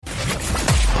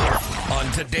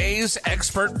On today's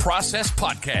Expert Process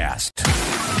podcast,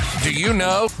 do you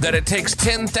know that it takes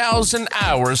 10,000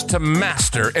 hours to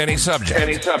master any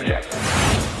subject?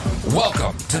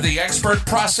 Welcome to the Expert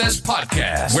Process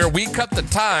Podcast, where we cut the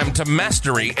time to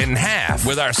mastery in half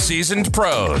with our seasoned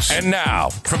pros. And now,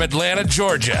 from Atlanta,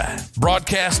 Georgia,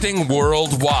 broadcasting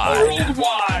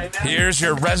worldwide, here's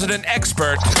your resident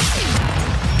expert,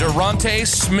 Durante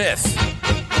Smith.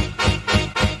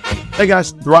 Hey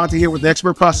guys, Durante here with the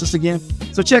Expert Process again.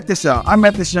 So check this out. I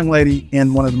met this young lady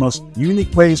in one of the most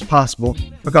unique ways possible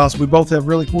because we both have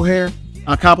really cool hair.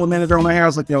 I complimented her on her hair. I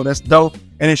was like, yo, that's dope.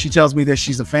 And then she tells me that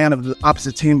she's a fan of the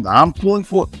opposite team that I'm pulling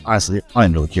for. Honestly, I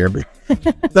didn't really care, but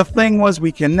the thing was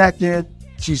we connected.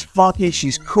 She's funky.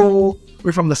 She's cool.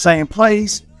 We're from the same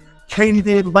place.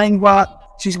 Katiedid Langrock.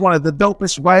 She's one of the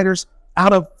dopest writers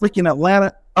out of freaking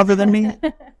Atlanta other than me.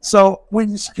 So we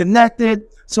just connected.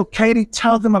 So Katie,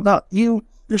 tell them about you,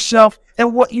 yourself,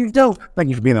 and what you do. Thank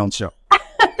you for being on the show.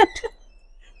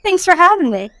 Thanks for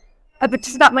having me. But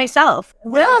just about myself.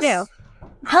 Yes.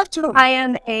 I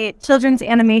am a children's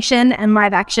animation and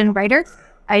live action writer.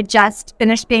 I just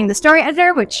finished being the story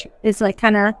editor, which is like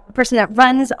kind of the person that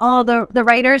runs all the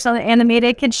writers on the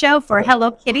animated kids show for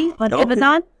Hello Kitty on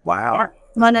Amazon. Wow.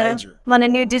 I'm on a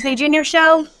new Disney Junior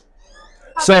show.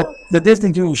 So the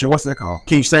Disney Junior show, what's that called?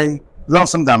 Can you say? No,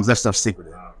 sometimes that stuff's secret.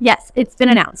 Yes, it's been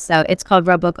announced. So it's called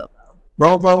RoboGobo.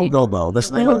 RoboGobo. That's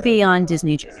it will be on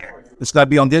Disney Junior. It's got to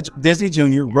be on Disney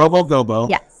Junior, RoboGobo.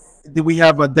 Yes. Do we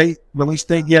have a release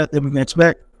date yet that we can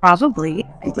expect? Probably.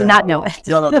 I do not know it.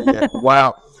 You don't know that yet.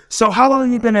 Wow. So how long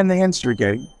have you been in the industry,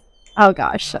 Katie? Oh,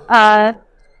 gosh.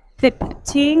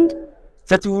 15 years?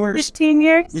 15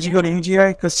 years. Did you go to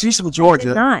UGA? Because she's from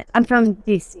Georgia. Not. I'm from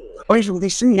D.C. Oh, you're from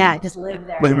D.C.? Yeah, I just live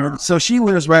there. Wait a minute. So she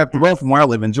lives right up the road from where I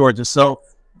live in Georgia. So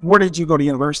where did you go to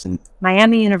university?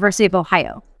 Miami University of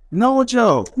Ohio. No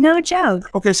joke. No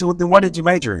joke. Okay, so then what did you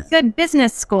major in? Good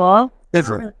business school.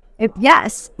 Different.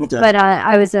 Yes. Okay. But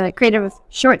I was a creative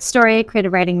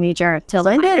writing major till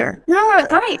later. Yeah.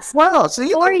 Nice. Wow. So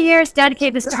 4 years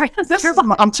dedicated to story.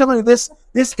 I'm telling you, this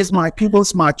is my people.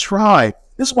 It's my tribe.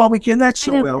 This is why we connect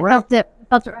so well, right?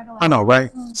 Felt it right away. I know,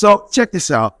 right? So check this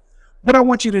out. What I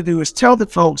want you to do is tell the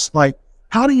folks, like,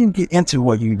 how do you get into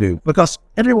what you do? Because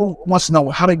everyone wants to know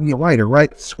how to be a writer,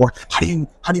 right? Or how do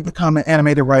you become an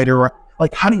animated writer? Or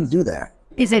like, how do you do that?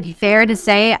 Is it fair to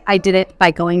say I did it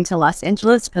by going to Los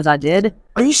Angeles? Because I did.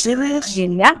 Are you serious?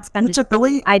 Yeah. You took the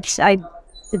lead? I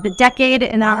did the decade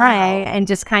in LA and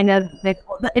just kind of, the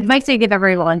advice I give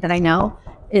everyone that I know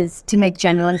is to make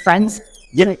genuine friends.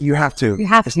 Yeah, you have to.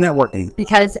 It's networking.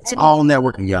 Because it's all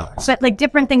networking, guys. But like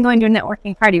different than going to a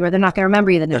networking party where they're not going to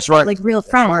remember you. That's right. Like real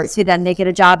friends who then they get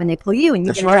a job and they pull you and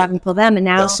you get a job and pull them. And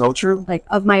now that's so true. Like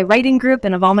of my writing group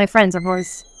and of all my friends,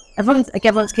 everyone's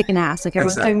kicking ass. Like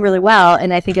everyone's doing really well.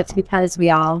 And I think it's because we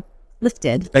all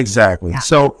lifted. Exactly. Yeah.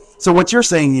 So what you're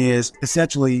saying is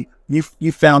essentially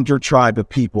you found your tribe of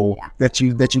people that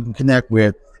you can connect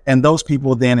with, and those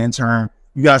people then in turn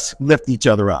you guys lift each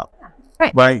other up.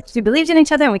 Right. So we believed in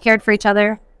each other and we cared for each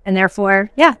other. And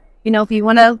therefore, if you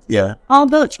want to, all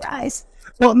boats rise.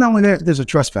 Well, not only that, there's a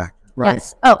trust factor, right?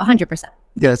 Yes. Oh, 100%.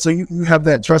 Yeah. So you have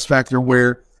that trust factor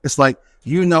where it's like,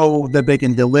 you know that they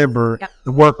can deliver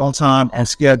the work on time and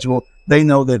schedule. They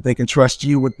know that they can trust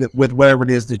you with whatever it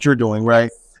is that you're doing,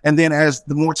 right? And then as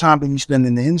the more time that you spend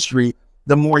in the industry,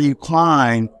 the more you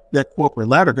climb that corporate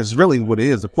ladder, because really what it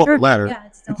is, a corporate ladder. Yeah,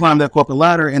 you climb that corporate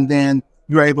ladder and then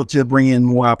you're able to bring in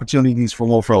more opportunities for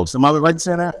more folks. Am I right to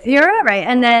say that? You're right.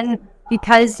 And then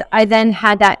because I then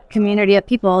had that community of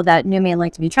people that knew me and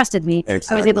liked me, trusted me, I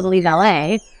was able to leave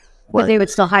LA, but they would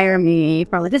still hire me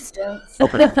from a distance.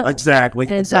 Okay, exactly.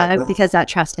 And because that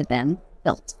trust had been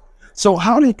built. So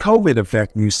how did COVID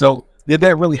affect you? So did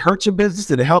that really hurt your business?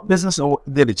 Did it help business or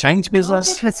did it change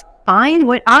business? It was fine.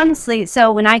 Honestly,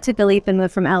 so when I took the leap and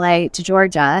moved from LA to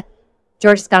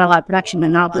Georgia's got a lot of production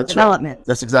and not development. Right.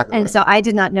 That's exactly And so I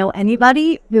did not know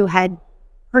anybody who had,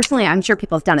 personally, I'm sure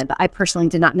people have done it, but I personally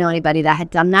did not know anybody that had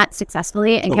done that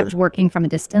successfully and kept working from a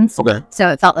distance. Okay. So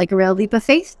it felt like a real leap of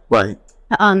faith. Right.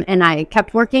 And I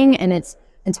kept working, and it's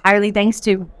entirely thanks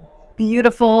to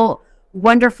beautiful,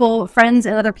 wonderful friends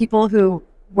and other people who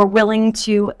were willing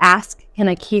to ask, can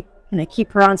I keep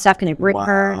her on staff? Can I bring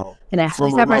her? Can I have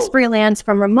her as freelance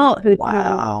from remote? Who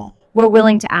were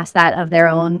willing to ask that of their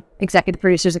own executive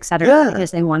producers, et cetera,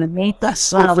 because they wanted me. That's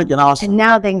so freaking awesome. And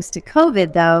now, thanks to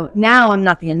COVID, though, now I'm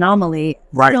not the anomaly.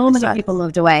 Right. So many people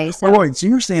moved away. So, so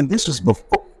you're saying this was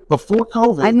before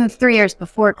COVID? I moved 3 years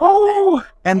before COVID. Oh,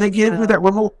 and they gave you that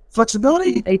remote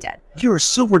flexibility? They did. You're a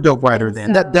super dope writer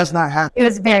then. That does not happen. It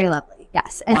was very lovely,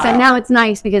 yes. And so now it's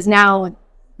nice because now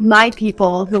my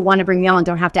people who want to bring me on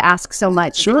don't have to ask so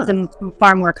much. Sure. It's a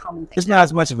far more common thing. It's not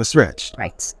as much of a stretch.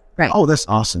 Right. Right. Oh, that's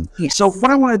awesome. Yes. So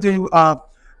what I want to do,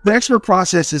 the expert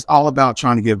process is all about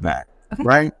trying to give back,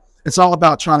 right? It's all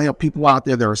about trying to help people out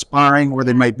there that are aspiring, or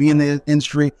they might be in the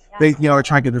industry. They, are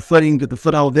trying to get their footing, get the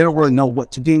foothold. They don't really know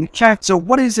what to do. Sure. So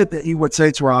what is it that you would say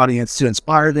to our audience to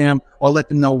inspire them or let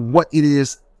them know what it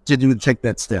is to do to take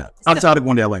that step outside of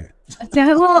going to LA?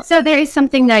 So there is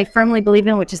something that I firmly believe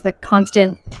in, which is the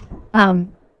constant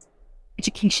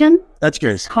education. That's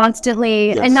curious. Constantly,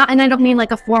 Yes. and I don't mean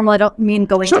like a formal. I don't mean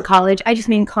going to college. I just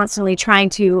mean constantly trying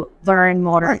to learn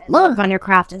more, and work on your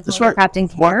craft and your craft and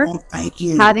care. Well, thank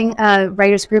you. Having a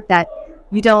writers group that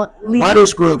you don't lead,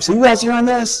 Writers groups. You guys hearing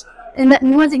this? and the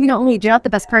ones that you don't lead, you're not the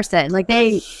best person. Like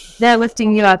they're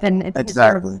lifting you up, and it's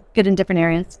Exactly. good in different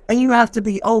areas. And you have to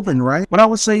be open, right? What I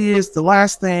would say is the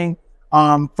last thing.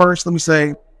 First, let me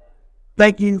say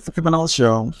thank you for coming on the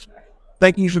show.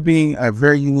 Thank you for being a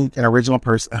very unique and original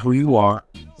person, who you are.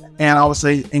 And I would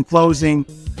say, in closing,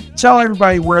 tell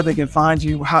everybody where they can find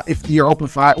you, how, if you're open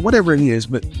for whatever it is,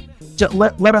 but just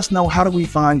let us know, how do we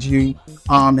find you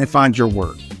and find your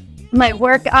work? My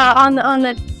work on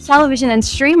the television and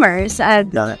streamers. Got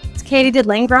it. It's Katiedid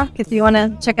Langrock if you want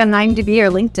to check on IMDb or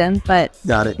LinkedIn. But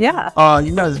Got it. yeah.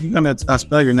 You guys, you're going to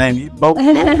spell your name. Both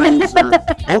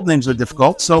names are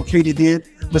difficult. So Katiedid,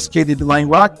 Miss Katiedid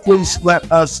Langrock, please let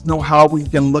us know how we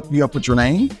can look you up with your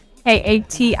name.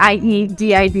 Katiedid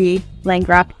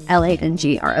Langrock,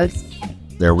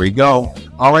 Langrock. There we go.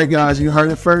 All right, guys, you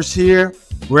heard it first here.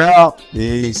 We're out.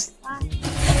 Peace.